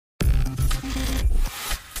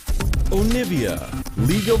Onivia,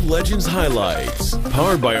 League of Legends highlights,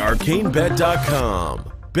 powered by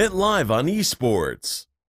ArcaneBet.com. Bet live on esports.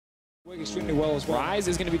 Extremely well as well. Rise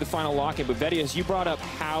is going to be the final lock-in, but Vedius, you brought up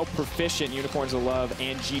how proficient Unicorns of Love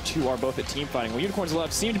and G2 are both at team fighting. Well, Unicorns of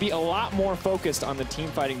Love seem to be a lot more focused on the team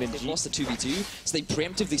fighting than They've lost the 2v2, so they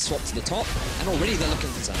preemptively swapped to the top, and already they're looking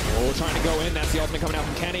for something. Oh, trying to go in. That's the ultimate coming out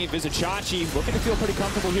from Kenny. Vizichachi looking to feel pretty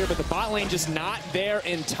comfortable here, but the bot lane just not there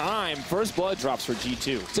in time. First blood drops for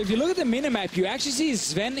G2. So if you look at the minimap, you actually see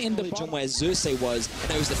Sven in the bottom where Xerxes was,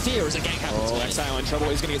 and it was the fear as a gank happens. Oh, Exile in trouble.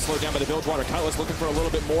 He's going to get slowed down by the Bilgewater Cutlass, looking for a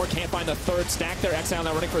little bit more. Can't find the third stack there. Exile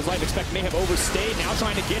now running for his life. Expect may have overstayed. Now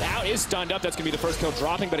trying to get out. Is stunned up. That's going to be the first kill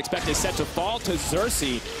dropping, but Expect is set to fall to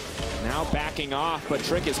Xerxes. Now backing off, but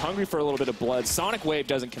Trick is hungry for a little bit of blood. Sonic Wave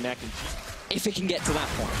doesn't connect. If it can get to that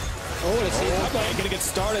point. Oh, let's see. Okay, going to get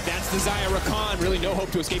started. That's the Xayah Rakan. Really no hope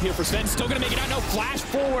to escape here for Sven. Still going to make it out. No, flash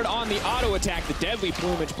forward on the auto attack. The Deadly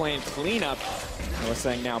Plumage playing cleanup. We're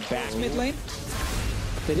saying now back. Mid lane.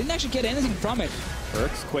 They didn't actually get anything from it.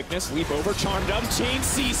 Perks, quickness, leap over, charmed up, chain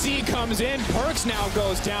CC comes in, Perks now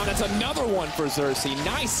goes down. That's another one for Xerxes.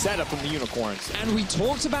 Nice setup from the Unicorns. And we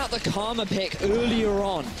talked about the Karma pick earlier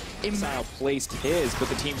on. Exile placed his, but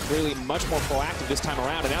the team clearly much more proactive this time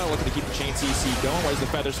around, and now they're looking to keep the chain CC going. Where's the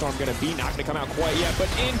Featherstorm going to be? Not going to come out quite yet, but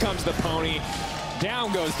in comes the Pony.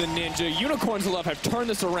 Down goes the Ninja. Unicorns of Love have turned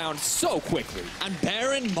this around so quickly. And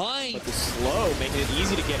bear in mind, but the slow making it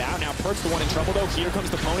easy to get out. Now Perks the one in trouble though. Here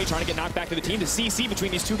comes the Pony trying to get knocked back to the team. The CC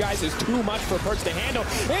between these two guys is too much for Perks to handle.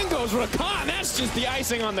 In goes Rakan. That's just the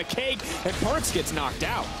icing on the cake. And Perks gets knocked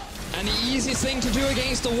out. And the easiest thing to do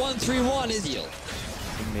against a 1-3-1 is heal.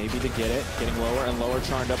 Maybe to get it. Getting lower and lower.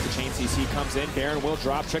 Charmed up. The chain CC comes in. Baron will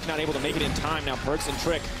drop. Trick not able to make it in time. Now Perks and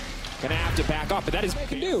Trick gonna have to back off. But that is what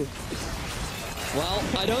they can do. Well,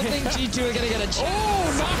 I don't think G2 are going to get a chance.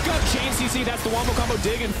 Oh, knock up chain CC. That's the wombo combo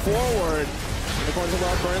digging forward. Unicorns of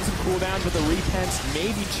Love burning some cooldowns, but the repents may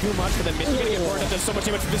be too much for them. Mithy going to get burned up. There's so much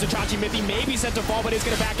damage. Vizichachi, Mithy may be set to fall, but is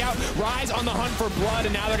going to back out. Rise on the hunt for blood,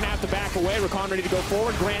 and now they're going to have to back away. Rakan ready to go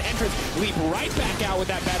forward. Grand entrance. Leap right back out with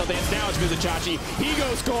that battle dance. Now it's Vizichachi. He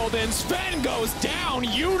goes golden. Sven goes down.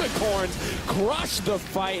 Unicorns crush the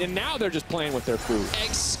fight, and now they're just playing with their food.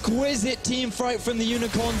 Exquisite team fight from the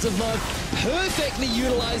Unicorns of Love. Perfectly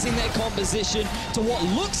utilizing their composition to what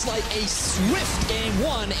looks like a swift game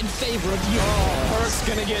one in favor of the Unicorns. Perks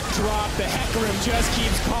gonna get dropped. The Hecarim just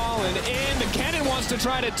keeps calling in. The Kennen wants to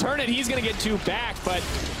try to turn it. He's gonna get two back, but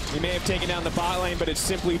he may have taken down the bot lane, but it's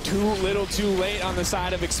simply too little too late on the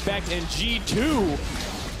side of Expect, and G2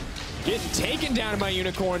 getting taken down by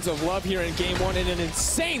Unicorns of Love here in game one in an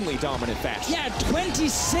insanely dominant fashion. Yeah,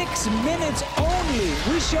 26 minutes only.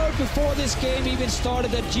 We showed before this game even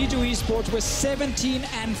started that G2 Esports was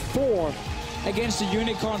 17-4 against the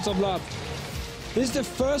Unicorns of Love. This is the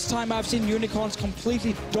first time I've seen Unicorns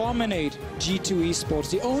completely dominate G2 Esports.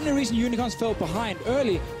 The only reason Unicorns fell behind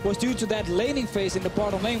early was due to that laning phase in the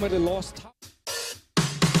bottom lane where they lost.